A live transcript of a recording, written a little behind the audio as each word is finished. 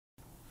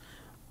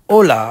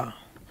Hola.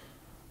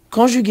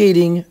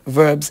 Conjugating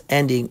verbs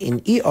ending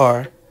in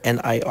ER and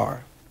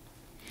IR.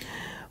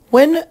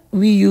 When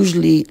we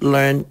usually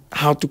learn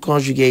how to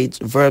conjugate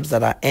verbs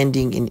that are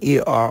ending in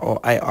ER or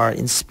IR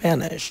in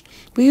Spanish,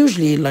 we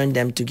usually learn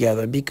them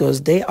together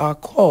because they are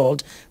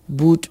called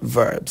boot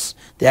verbs.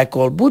 They are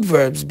called boot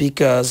verbs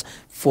because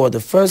for the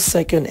first,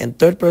 second, and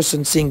third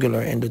person singular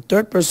and the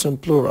third person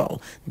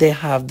plural, they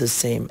have the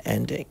same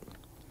ending.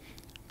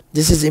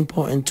 This is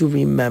important to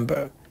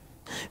remember.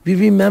 We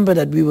remember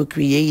that we were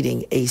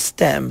creating a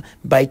stem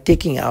by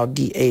taking out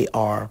the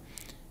AR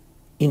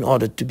in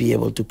order to be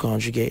able to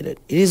conjugate it.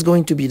 It is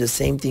going to be the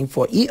same thing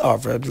for ER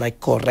verbs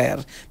like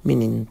correr,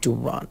 meaning to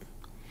run.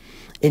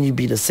 And it would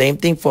be the same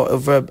thing for a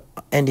verb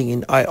ending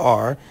in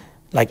IR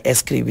like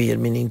escribir,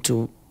 meaning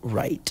to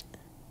write.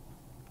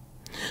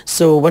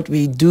 So what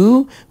we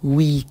do,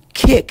 we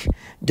kick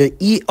the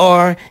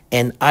ER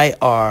and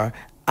IR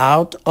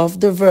out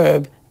of the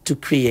verb to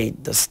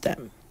create the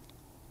stem.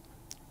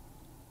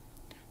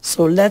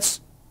 So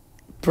let's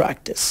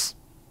practice.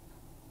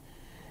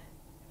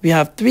 We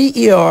have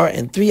 3 ER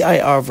and 3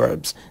 IR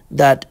verbs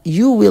that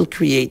you will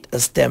create a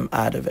stem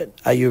out of it.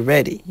 Are you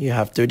ready? You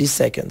have 30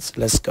 seconds.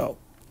 Let's go.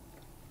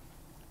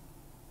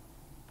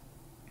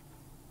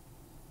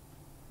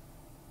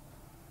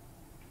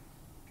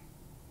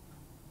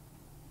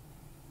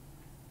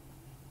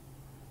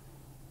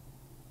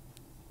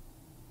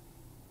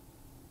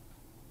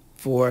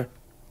 Four,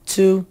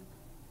 two,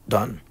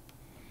 done.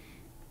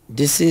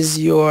 This is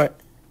your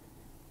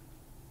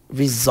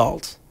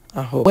result.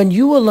 I hope. When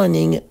you were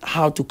learning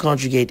how to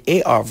conjugate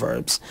AR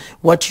verbs,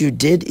 what you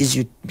did is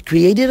you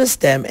created a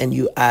stem and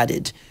you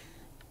added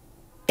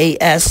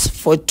AS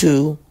for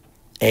to,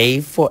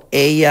 A for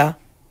ella,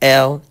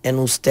 él and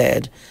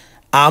usted,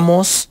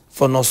 amos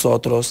for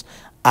nosotros,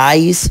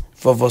 ais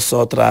for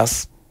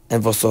vosotras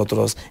and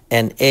vosotros,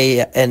 and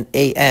ella and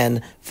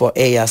AN for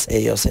ellas,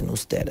 ellos and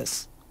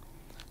ustedes.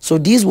 So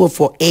these were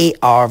for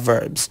AR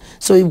verbs.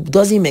 So it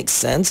doesn't make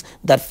sense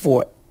that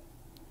for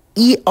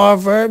ER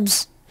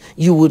verbs,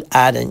 you would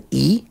add an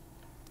E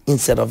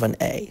instead of an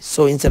A.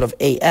 So instead of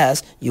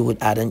AS, you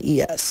would add an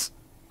ES.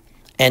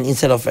 And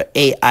instead of an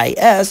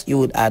AIS, you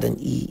would add an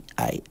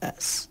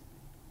EIS.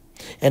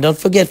 And don't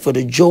forget, for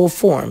the Joe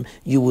form,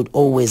 you would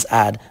always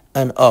add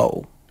an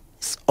O.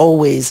 It's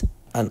always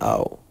an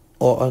O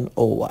or an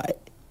OY.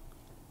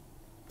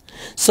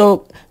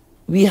 So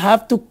we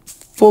have to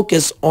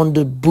focus on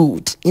the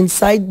boot.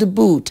 Inside the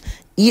boot,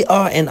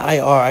 ER and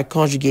IR are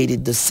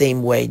conjugated the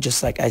same way,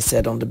 just like I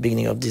said on the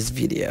beginning of this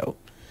video.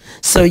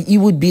 So it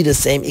would be the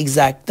same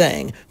exact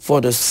thing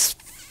for the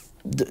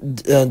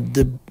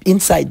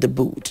inside the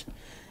boot.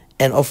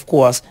 And of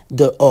course,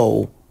 the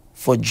O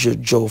for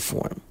Joe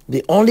form.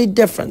 The only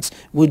difference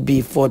would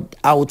be for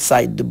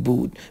outside the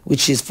boot,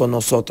 which is for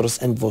nosotros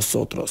and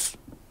vosotros.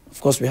 Of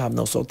course, we have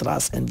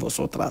nosotras and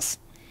vosotras.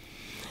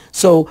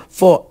 So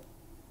for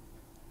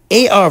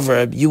AR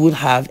verb, you would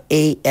have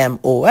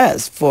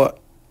AMOS. For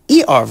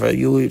ER verb,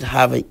 you would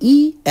have an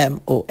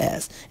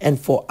EMOS. And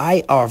for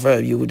IR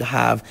verb, you would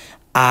have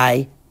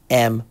IMOS.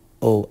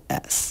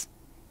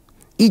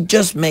 It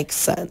just makes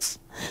sense.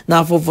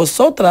 Now for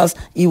vosotras,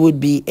 it would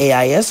be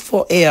AIS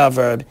for AR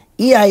verb,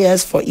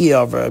 EIS for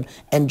ER verb,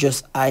 and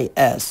just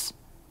IS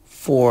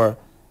for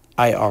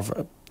IR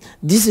verb.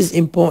 This is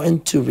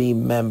important to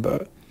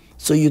remember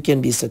so you can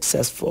be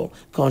successful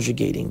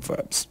conjugating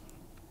verbs.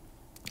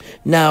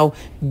 Now,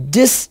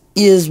 this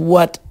is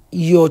what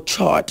your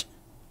chart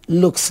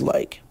looks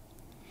like.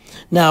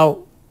 Now,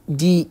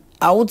 the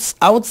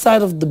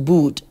outside of the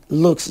boot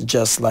looks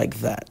just like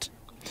that.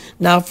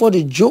 Now, for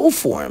the Joe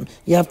form,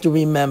 you have to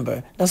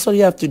remember, that's all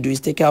you have to do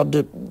is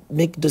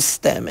make the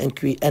stem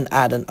and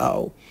add an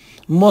O.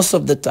 Most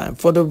of the time,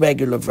 for the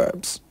regular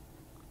verbs.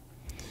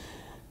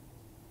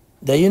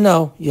 There you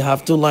know, you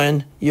have to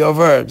learn your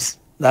verbs.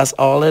 That's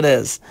all it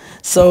is.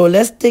 So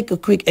let's take a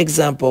quick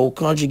example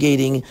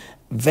conjugating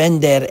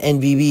vender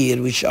and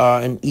vivir, which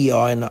are an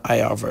ER and an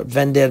IR verb.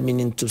 Vender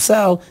meaning to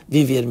sell,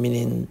 vivir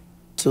meaning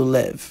to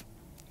live.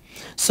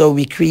 So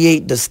we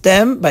create the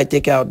stem by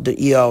taking out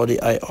the ER or the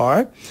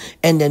IR,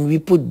 and then we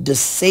put the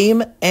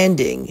same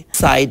ending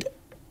inside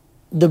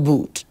the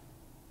boot.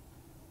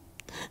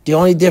 The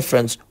only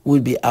difference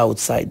would be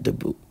outside the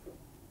boot.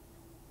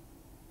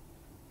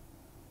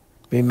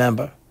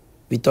 Remember,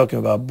 we're talking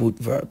about boot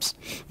verbs.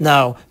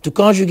 Now, to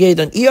conjugate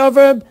an ER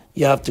verb,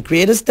 you have to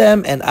create a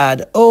stem and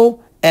add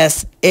O,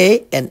 S,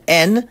 A, and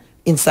N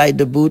inside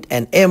the boot,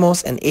 and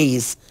emos and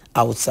A's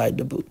outside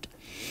the boot.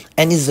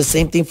 And it's the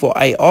same thing for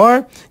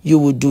IR. You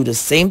would do the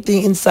same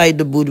thing inside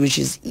the boot, which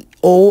is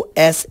O,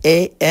 S,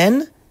 A,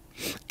 N,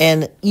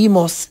 and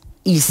emos,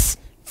 is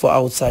for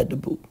outside the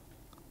boot.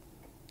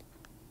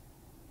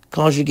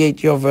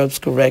 Conjugate your verbs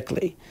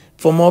correctly.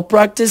 For more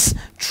practice,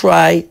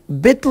 try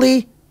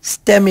bit.ly,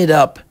 stem it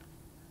up.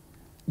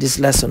 This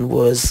lesson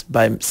was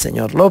by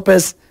Senor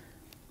Lopez.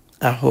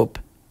 I hope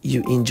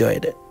you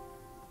enjoyed it.